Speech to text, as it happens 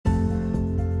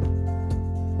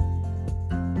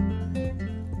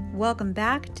Welcome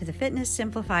back to the Fitness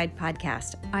Simplified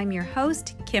podcast. I'm your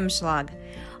host, Kim Schlag.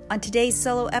 On today's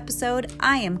solo episode,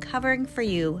 I am covering for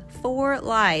you 4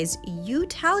 lies you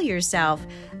tell yourself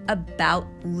about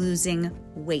losing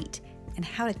weight and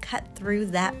how to cut through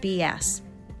that BS.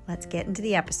 Let's get into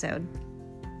the episode.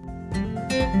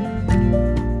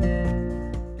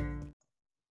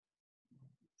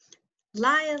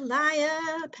 Liar,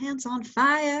 liar, pants on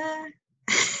fire.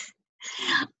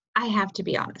 I have to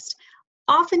be honest.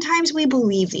 Oftentimes we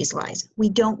believe these lies. We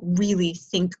don't really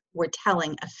think we're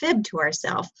telling a fib to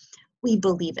ourselves. We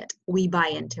believe it. We buy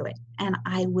into it. And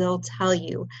I will tell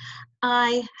you,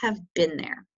 I have been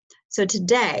there. So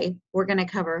today we're going to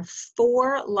cover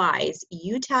 4 lies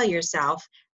you tell yourself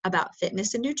about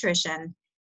fitness and nutrition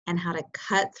and how to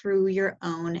cut through your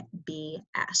own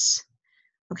BS.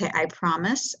 Okay, I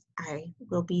promise I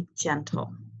will be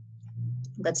gentle.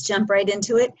 Let's jump right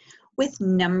into it with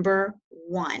number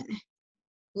 1.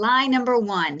 Lie number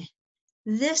 1,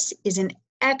 this is an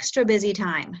extra busy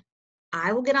time.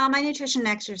 I will get on my nutrition and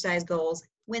exercise goals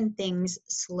when things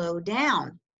slow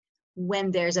down, when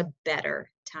there's a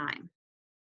better time.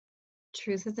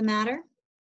 Truth of the matter,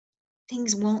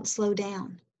 things won't slow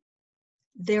down.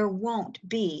 There won't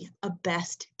be a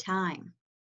best time.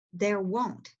 There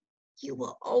won't. You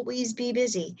will always be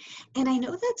busy. And I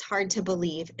know that's hard to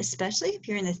believe, especially if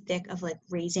you're in the thick of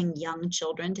raising young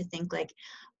children, to think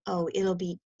oh, it'll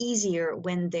be easier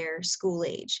when they're school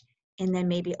age. And then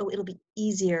maybe, it'll be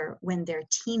easier when they're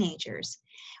teenagers.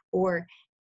 Or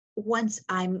once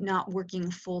I'm not working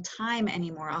full time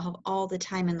anymore, I'll have all the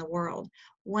time in the world.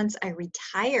 Once I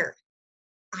retire,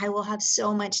 I will have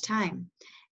so much time.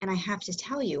 And I have to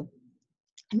tell you,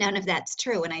 none of that's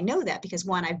true. And I know that because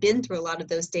 1, I've been through a lot of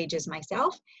those stages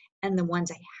myself. And the ones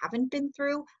I haven't been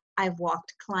through, I've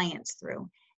walked clients through.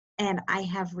 And I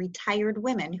have retired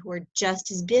women who are just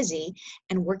as busy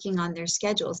and working on their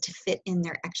schedules to fit in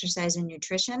their exercise and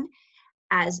nutrition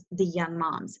as the young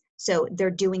moms. So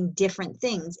they're doing different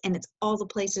things, and it's all the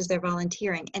places they're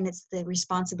volunteering, and it's the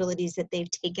responsibilities that they've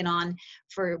taken on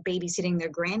for babysitting their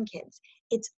grandkids.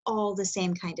 It's all the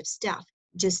same kind of stuff,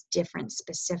 just different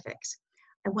specifics.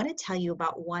 I want to tell you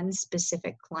about one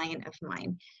specific client of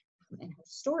mine, and her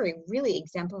story really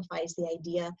exemplifies the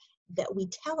idea that we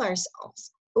tell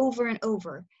ourselves over and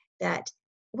over that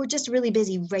we're just really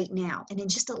busy right now, and in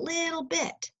just a little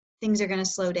bit, things are going to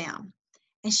slow down.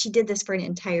 And she did this for an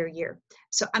entire year.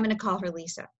 So I'm going to call her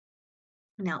Lisa.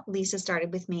 Now, Lisa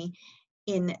started with me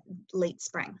in late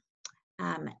spring,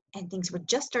 and things were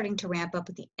just starting to ramp up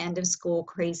at the end of school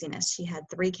craziness. She had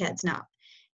 3 kids. Now,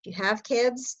 if you have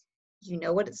kids, you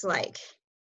know what it's like.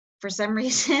 For some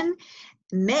reason,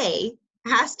 May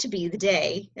has to be the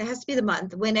day, it has to be the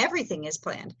month when everything is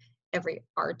planned. Every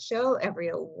art show, every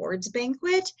awards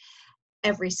banquet,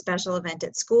 every special event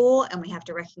at school, and we have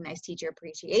to recognize Teacher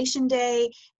Appreciation Day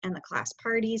and the class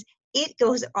parties. It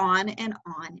goes on and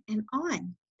on and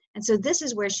on. And so this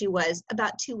is where she was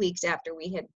about 2 weeks after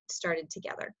we had started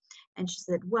together. And she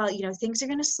said, well, things are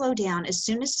going to slow down as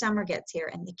soon as summer gets here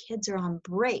and the kids are on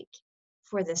break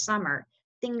for the summer.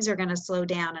 Things are going to slow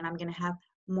down and I'm going to have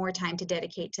more time to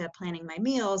dedicate to planning my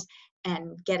meals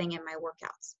and getting in my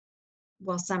workouts.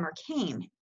 Well, summer came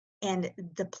and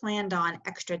the planned on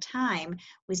extra time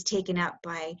was taken up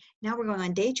by, now we're going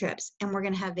on day trips and we're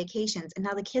going to have vacations. And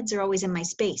now the kids are always in my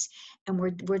space and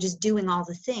we're just doing all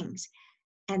the things.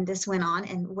 And this went on,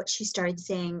 and what she started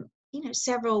saying,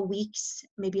 several weeks,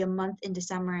 maybe a month into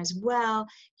summer as well,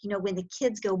 when the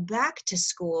kids go back to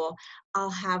school,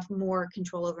 I'll have more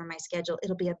control over my schedule.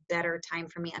 It'll be a better time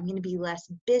for me. I'm going to be less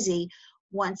busy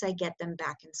once I get them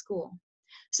back in school.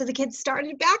 So the kids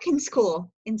started back in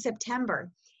school in September.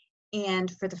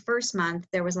 And for the first month,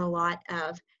 there was a lot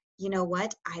of,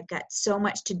 I've got so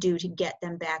much to do to get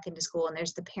them back into school. And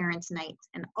there's the parents' nights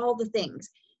and all the things.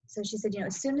 So she said,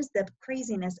 as soon as the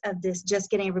craziness of this, just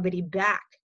getting everybody back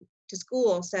to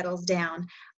school settles down,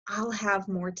 I'll have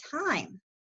more time.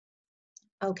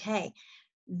 Okay.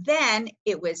 Then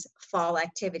it was fall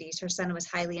activities. Her son was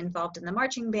highly involved in the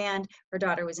marching band. Her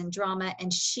daughter was in drama,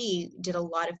 and she did a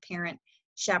lot of parent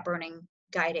chaperoning,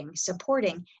 guiding,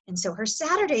 supporting. And so her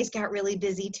Saturdays got really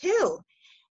busy too.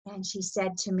 And she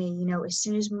said to me, as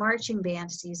soon as marching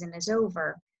band season is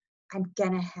over, I'm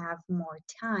going to have more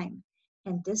time.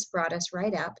 And this brought us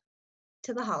right up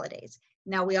to the holidays.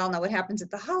 Now we all know what happens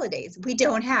at the holidays. We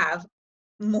don't have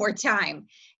more time.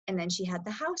 And then she had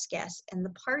the house guests and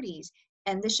the parties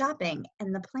and the shopping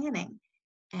and the planning.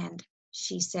 And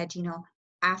she said,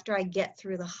 after I get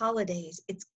through the holidays,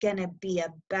 it's going to be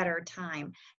a better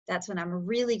time. That's when I'm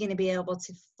really going to be able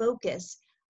to focus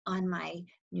on my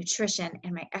nutrition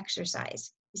and my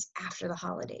exercise. is after the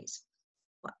holidays.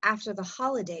 Well, after the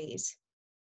holidays,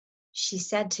 she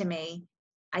said to me,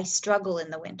 I struggle in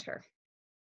the winter.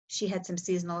 She had some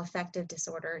seasonal affective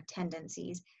disorder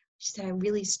tendencies. She said, I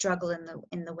really struggle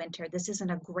in the winter. This isn't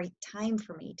a great time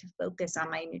for me to focus on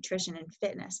my nutrition and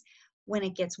fitness. When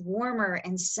it gets warmer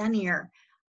and sunnier,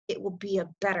 it will be a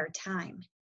better time.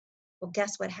 Well,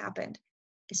 guess what happened?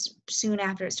 Soon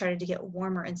after it started to get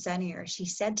warmer and sunnier, she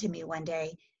said to me one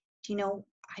day, do you know,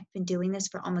 I've been doing this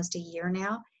for almost a year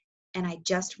now, and I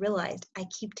just realized I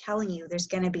keep telling you there's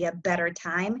going to be a better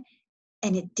time,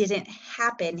 and it didn't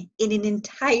happen in an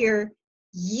entire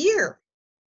year.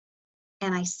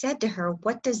 And I said to her,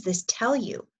 what does this tell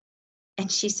you?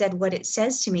 And she said, what it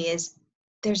says to me is,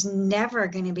 there's never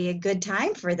going to be a good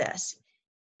time for this.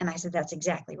 And I said, that's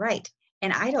exactly right.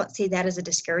 And I don't see that as a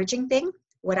discouraging thing.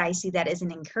 What I see that as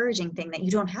an encouraging thing, that you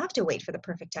don't have to wait for the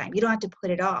perfect time. You don't have to put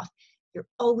it off. You're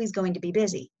always going to be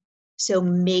busy. So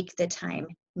make the time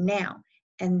now.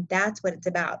 And that's what it's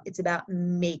about. It's about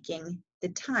making the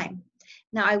time.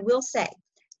 Now, I will say,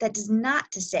 that does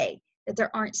not to say that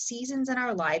there aren't seasons in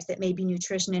our lives that maybe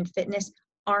nutrition and fitness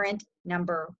aren't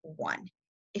number one.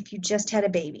 If you just had a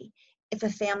baby, if a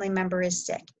family member is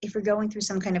sick, if you're going through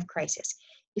some kind of crisis,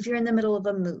 if you're in the middle of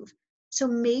a move. So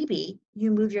maybe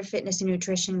you move your fitness and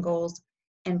nutrition goals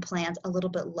and plans a little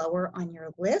bit lower on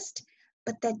your list,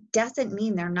 but that doesn't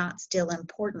mean they're not still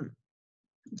important.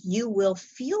 You will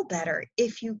feel better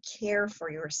if you care for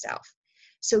yourself.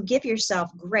 So give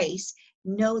yourself grace.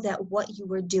 Know that what you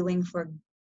were doing for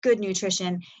good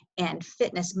nutrition and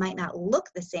fitness might not look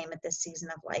the same at this season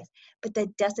of life, but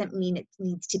that doesn't mean it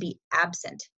needs to be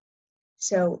absent.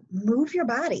 So move your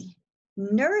body,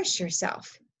 nourish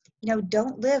yourself. You know,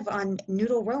 don't live on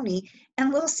Noodle-Roni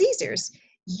and Little Caesars.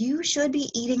 You should be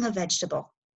eating a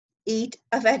vegetable. Eat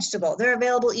a vegetable. They're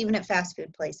available even at fast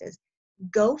food places.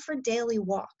 Go for daily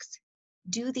walks.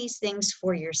 Do these things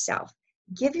for yourself.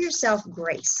 Give yourself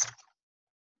grace.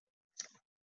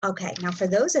 Okay, now for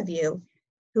those of you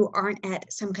who aren't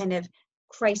at some kind of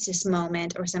crisis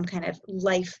moment or some kind of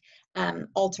life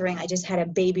altering, I just had a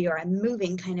baby or I'm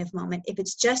moving kind of moment, if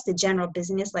it's just the general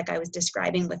business like I was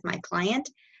describing with my client,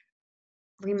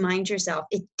 remind yourself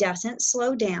it doesn't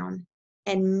slow down.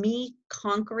 And me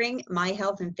conquering my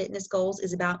health and fitness goals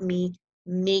is about me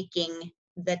making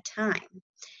the time.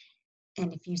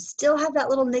 And if you still have that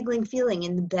little niggling feeling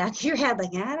in the back of your head,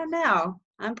 like, I don't know,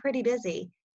 I'm pretty busy,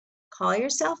 call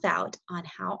yourself out on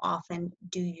how often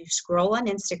do you scroll on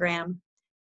Instagram,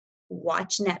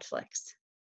 watch Netflix.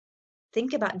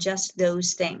 Think about just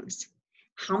those things.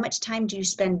 How much time do you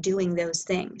spend doing those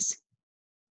things?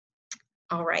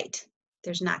 All right,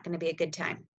 there's not going to be a good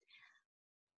time.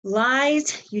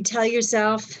 Lies you tell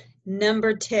yourself.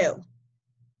 Number 2,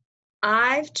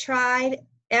 I've tried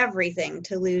everything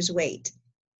to lose weight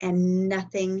and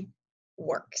nothing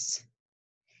works.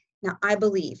 Now, I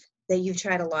believe that you've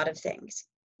tried a lot of things.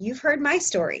 You've heard my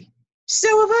story.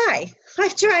 So have I.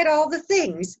 I've tried all the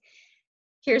things.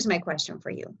 Here's my question for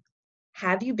you.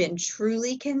 Have you been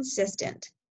truly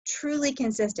consistent? Truly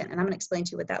consistent, and I'm going to explain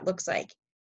to you what that looks like,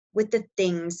 with the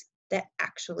things that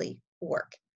actually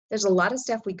work. There's a lot of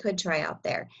stuff we could try out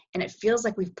there, and it feels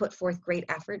like we've put forth great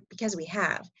effort because we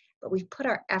have, but we've put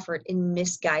our effort in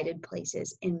misguided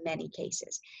places in many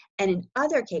cases. And in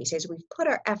other cases, we've put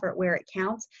our effort where it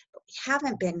counts, but we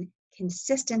haven't been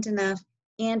consistent enough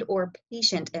and or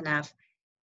patient enough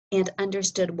and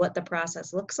understood what the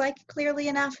process looks like clearly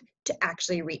enough to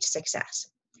actually reach success.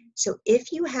 So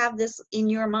if you have this in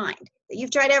your mind, that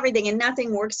you've tried everything and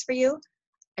nothing works for you,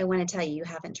 I want to tell you, you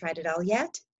haven't tried it all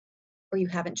yet, or you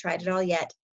haven't tried it all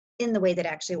yet in the way that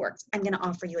actually works. I'm going to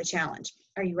offer you a challenge.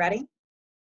 Are you ready?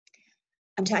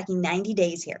 I'm talking 90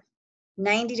 days here.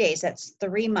 90 days, that's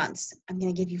 3 months. I'm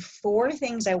going to give you 4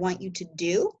 things I want you to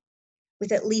do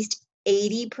with at least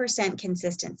 80%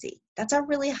 consistency. That's a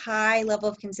really high level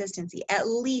of consistency, at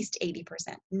least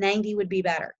 80%. 90 would be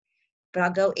better, but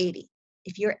I'll go 80.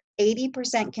 If you're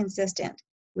 80% consistent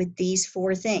with these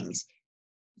 4 things,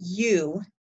 you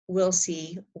will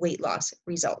see weight loss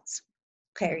results.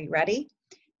 Okay, are you ready?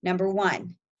 Number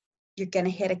 1, you're going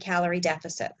to hit a calorie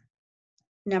deficit.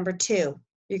 Number 2,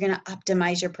 you're going to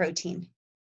optimize your protein.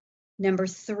 Number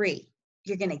 3,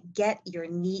 you're going to get your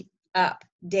NEAT up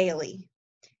daily.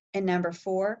 And number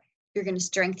 4, you're going to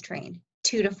strength train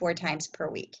 2 to 4 times per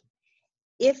week.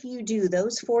 If you do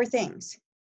those 4 things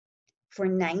for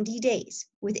 90 days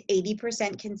with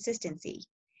 80% consistency,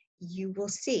 you will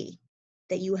see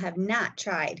that you have not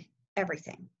tried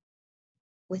everything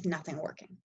with nothing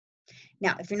working.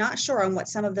 Now, if you're not sure on what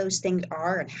some of those things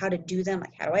are and how to do them,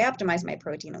 like how do I optimize my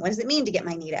protein and what does it mean to get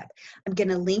my NEAT up, I'm going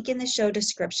to link in the show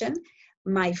description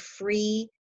my free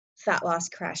fat loss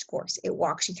crash course. It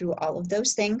walks you through all of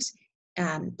those things.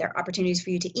 There are opportunities for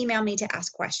you to email me to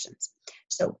ask questions.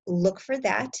 So look for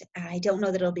that. I don't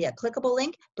know that it'll be a clickable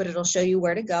link, but it'll show you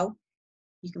where to go.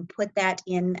 You can put that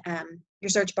in your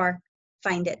search bar,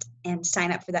 find it, and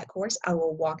sign up for that course. I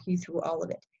will walk you through all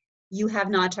of it. You have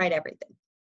not tried everything.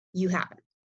 You haven't.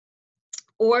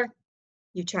 Or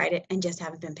you tried it and just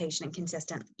haven't been patient and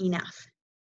consistent enough.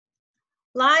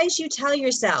 Lies you tell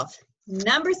yourself.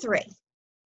 Number 3,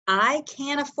 I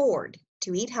can't afford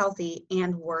to eat healthy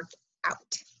and work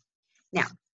out. Now,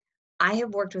 I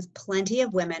have worked with plenty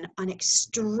of women on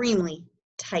extremely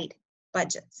tight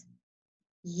budgets.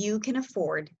 You can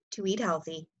afford to eat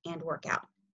healthy and work out.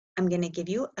 I'm going to give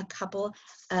you a couple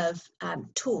of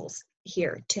tools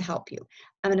here to help you.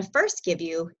 I'm going to first give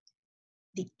you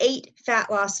the 8 fat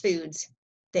loss foods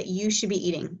that you should be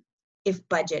eating if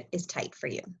budget is tight for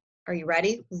you. Are you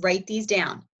ready? Write these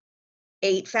down.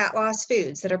 8 fat loss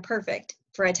foods that are perfect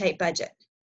for a tight budget.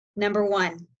 Number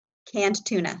 1, canned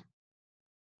tuna.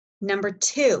 Number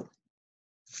 2,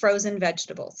 frozen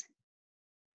vegetables.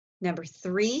 Number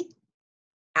 3,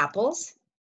 apples.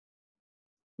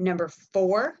 Number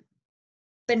 4,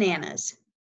 bananas.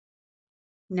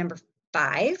 Number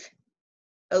 5,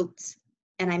 oats.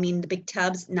 And I mean the big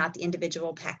tubs, not the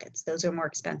individual packets. Those are more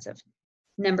expensive.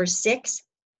 Number 6,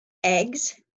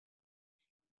 eggs.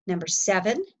 Number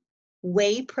 7,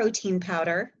 whey protein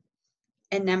powder.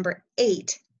 And number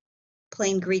 8,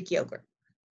 plain Greek yogurt.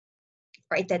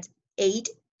 Right, that's 8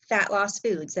 fat loss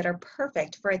foods that are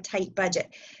perfect for a tight budget.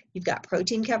 You've got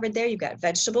protein covered there, you've got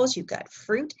vegetables, you've got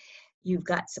fruit, you've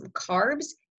got some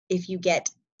carbs. If you get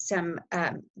some,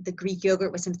 the Greek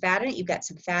yogurt with some fat in it, you've got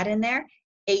some fat in there.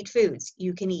 8 foods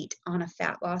you can eat on a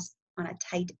fat loss on a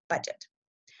tight budget.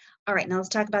 All right, now let's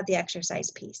talk about the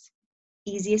exercise piece.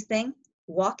 Easiest thing,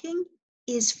 walking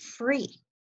is free.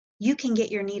 You can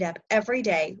get your need up every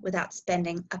day without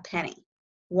spending a penny.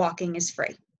 Walking is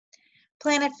free.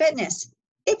 Planet Fitness,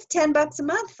 it's $10 a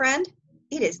month, friend.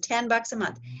 It is $10 a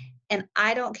month. And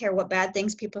I don't care what bad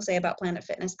things people say about Planet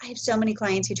Fitness. I have so many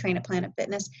clients who train at Planet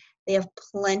Fitness. They have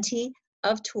plenty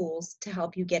of tools to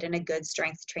help you get in a good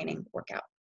strength training workout.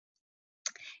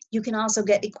 You can also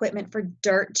get equipment for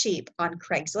dirt cheap on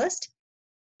Craigslist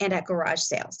and at garage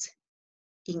sales.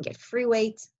 You can get free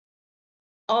weights,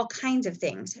 all kinds of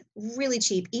things, really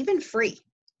cheap, even free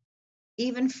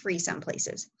some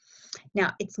places.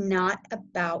 Now, it's not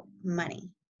about money.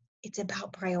 It's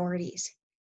about priorities.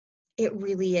 It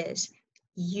really is.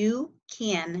 You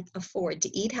can afford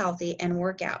to eat healthy and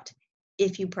work out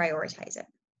if you prioritize it.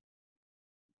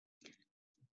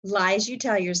 Lies you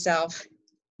tell yourself.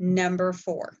 Number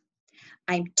 4,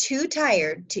 I'm too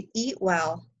tired to eat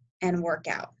well and work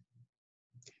out.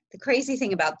 The crazy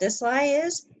thing about this lie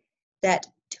is that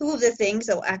 2 of the things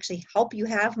that will actually help you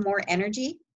have more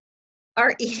energy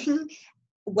are eating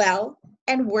well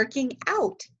and working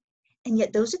out. And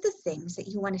yet those are the things that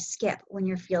you want to skip when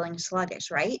you're feeling sluggish,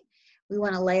 right? We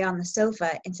want to lay on the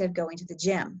sofa instead of going to the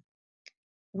gym.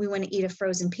 We want to eat a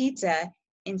frozen pizza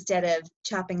instead of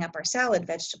chopping up our salad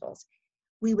vegetables.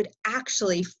 We would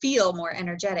actually feel more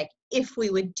energetic if we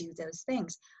would do those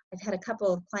things. I've had a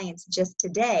couple of clients just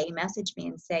today message me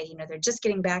and say, you know, they're just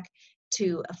getting back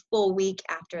to a full week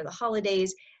after the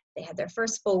holidays. They had their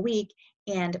first full week,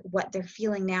 and what they're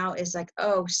feeling now is like,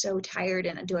 oh, so tired,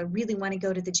 and do I really want to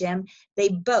go to the gym? They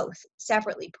both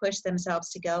separately pushed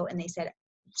themselves to go, and they said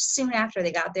soon after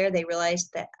they got there, they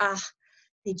realized that,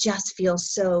 they just feel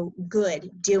so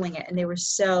good doing it, and they were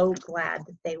so glad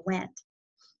that they went.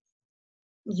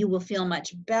 You will feel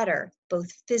much better,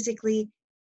 both physically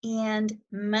and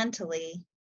mentally,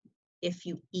 if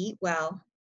you eat well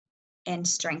and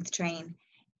strength train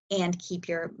and keep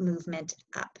your movement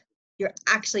up. You're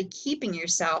actually keeping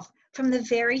yourself from the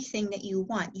very thing that you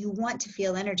want. You want to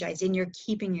feel energized, and you're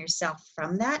keeping yourself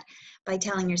from that by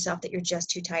telling yourself that you're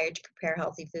just too tired to prepare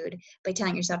healthy food, by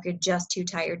telling yourself you're just too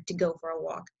tired to go for a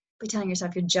walk, by telling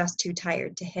yourself you're just too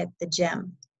tired to hit the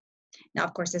gym. Now,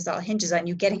 of course, this all hinges on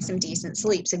you getting some decent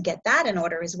sleep, so get that in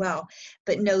order as well.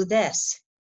 But know this,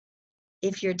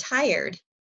 if you're tired,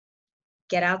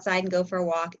 get outside and go for a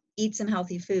walk, eat some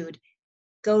healthy food,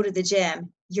 go to the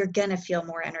gym, you're gonna feel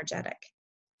more energetic.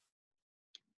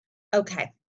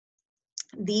 Okay,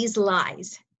 these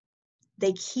lies,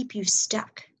 they keep you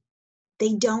stuck.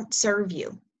 They don't serve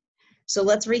you. So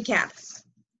let's recap.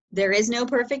 There is no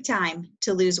perfect time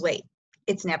to lose weight.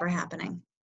 It's never happening.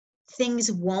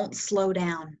 Things won't slow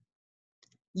down.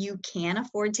 You can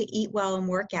afford to eat well and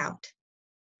work out.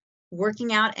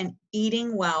 Working out and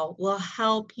eating well will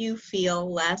help you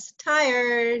feel less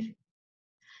tired.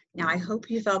 Now, I hope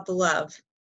you felt the love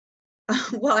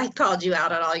Well, I called you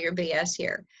out on all your BS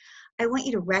here. I want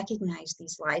you to recognize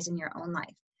these lies in your own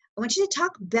life. I want you to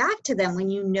talk back to them when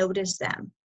you notice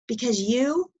them, because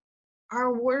you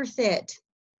are worth it.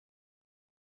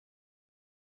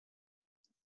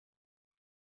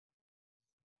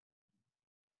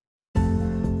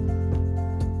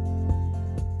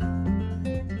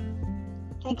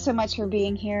 Thanks so much for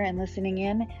being here and listening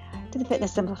in to the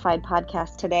Fitness Simplified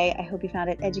podcast today. I hope you found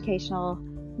it educational,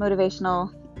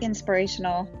 motivational,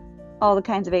 inspirational, all the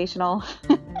kinds of ational.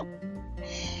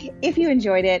 If you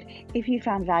enjoyed it, if you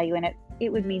found value in it,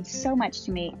 it would mean so much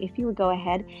to me if you would go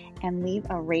ahead and leave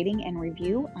a rating and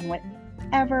review on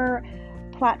whatever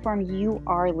platform you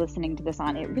are listening to this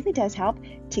on. It really does help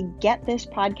to get this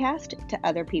podcast to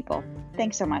other people.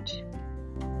 Thanks so much.